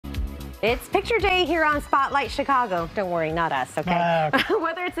It's picture day here on Spotlight Chicago. Don't worry, not us, okay?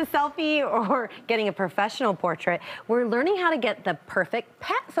 Whether it's a selfie or getting a professional portrait, we're learning how to get the perfect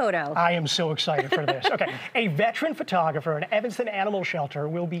pet photo. I am so excited for this. Okay, a veteran photographer in Evanston Animal Shelter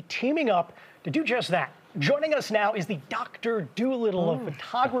will be teaming up to do just that. Joining us now is the Dr. Doolittle of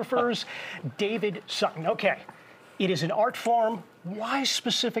photographers, David Sutton. Okay, it is an art form. Why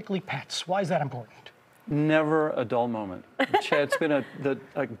specifically pets? Why is that important? Never a dull moment. It's been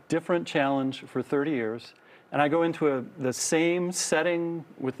a different challenge for 30 years. And I go into the same setting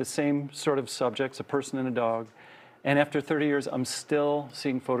with the same sort of subjects, a person and a dog. And after 30 years, I'm still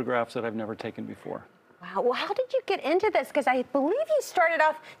seeing photographs that I've never taken before. Wow, well, how did you get into this? Because I believe you started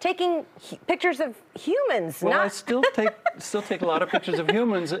off taking pictures of humans. Well, I still take a lot of pictures of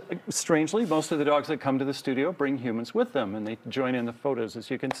humans. Strangely, most of the dogs that come to the studio bring humans with them, and they join in the photos, as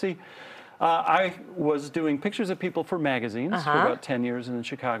you can see. I was doing pictures of people for magazines for about 10 years in the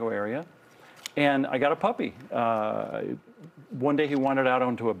Chicago area, and I got a puppy. One day he wandered out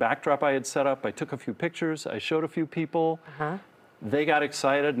onto a backdrop I had set up. I took a few pictures. I showed a few people. They got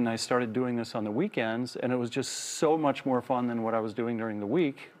excited, and I started doing this on the weekends, and it was just so much more fun than what I was doing during the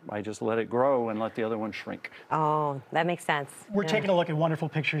week. I just let it grow and let the other one shrink. Oh, that makes sense. We're taking a look at wonderful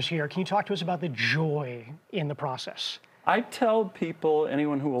pictures here. Can you talk to us about the joy in the process? I tell people,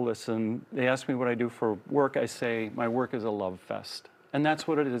 anyone who will listen, they ask me what I do for work, I say my work is a love fest. And that's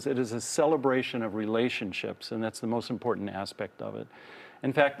what it is. It is a celebration of relationships, and that's the most important aspect of it.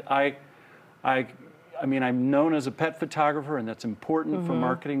 In fact, I mean, I'm known as a pet photographer, and that's important for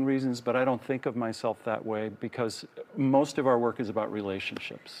marketing reasons, but I don't think of myself that way because most of our work is about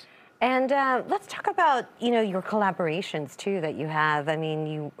relationships. And let's talk about, your collaborations, too, that you have. I mean,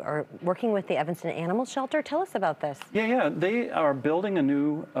 you are working with the Evanston Animal Shelter. Tell us about this. Yeah. They are building a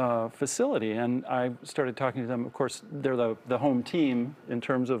new facility, and I started talking to them. Of course, they're the home team in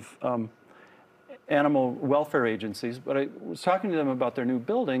terms of animal welfare agencies, but I was talking to them about their new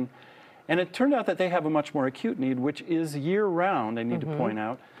building, and it turned out that they have a much more acute need, which is year-round, I need to point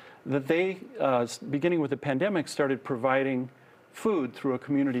out, that they, beginning with the pandemic, started providing food through a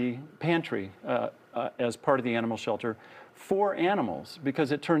community pantry as part of the animal shelter for animals,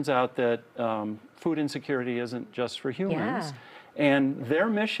 because it turns out that food insecurity isn't just for humans. And their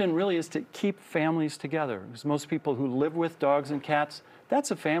mission really is to keep families together, because most people who live with dogs and cats,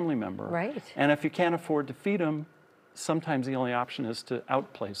 that's a family member. Right. And if you can't afford to feed them, sometimes the only option is to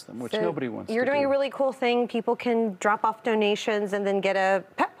outplace them, which nobody wants to do. You're doing a really cool thing. People can drop off donations and then get a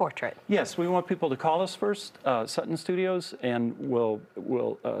pet portrait. Yes, we want people to call us first, Sutton Studios, and we'll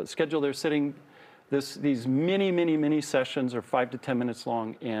schedule their sitting. These mini sessions are 5 to 10 minutes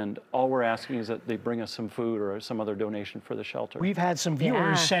long, and all we're asking is that they bring us some food or some other donation for the shelter. We've had some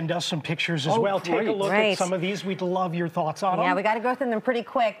viewers send us some pictures as well. Take a look at some of these. We'd love your thoughts on them. Yeah, we got to go through them pretty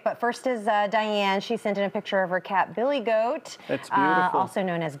quick, but first is Diane. She sent in a picture of her cat, Billy Goat. That's beautiful. Also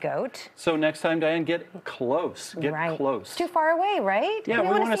known as Goat. So next time, Diane, get close. Get close. It's too far away, right? Yeah, we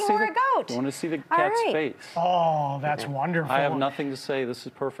want to see more of Goat. We want to see the cat's face. Oh, that's wonderful. I have nothing to say. This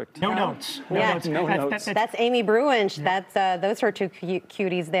is perfect. No notes. No notes. That's Amy Bruin. That's those are her two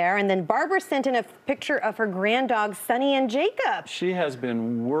cuties there. And then Barbara sent in a picture of her grand dogs, Sunny and Jacob. She has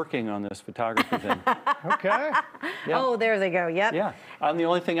been working on this photography thing. Okay. Yeah. Oh, there they go. Yep. Yeah. The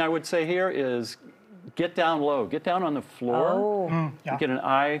only thing I would say here is get down low. Get down on the floor. Oh. Get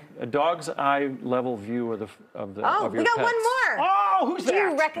a dog's eye level view of your we got pets. one more. Oh, who's that? Do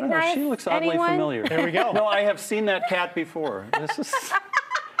you recognize She looks oddly anyone? familiar. There we go. No, I have seen that cat before. This is...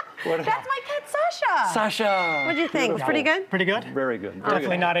 That's my cat, Sasha. Sasha. What do you think? Was pretty good? Pretty good? Very good.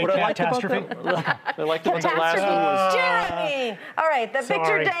 Definitely not a catastrophe. I liked about the last one was... Jeremy. All right, the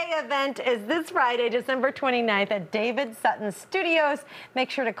Picture Day event is this Friday, December 29th at David Sutton Studios. Make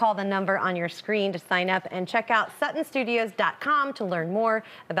sure to call the number on your screen to sign up, and check out suttonstudios.com to learn more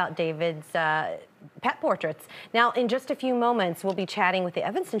about David's pet portraits. Now, in just a few moments, we'll be chatting with the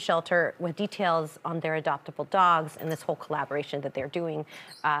Evanston Shelter with details on their adoptable dogs and this whole collaboration that they're doing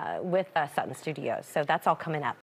with Sutton Studios. So that's all coming up.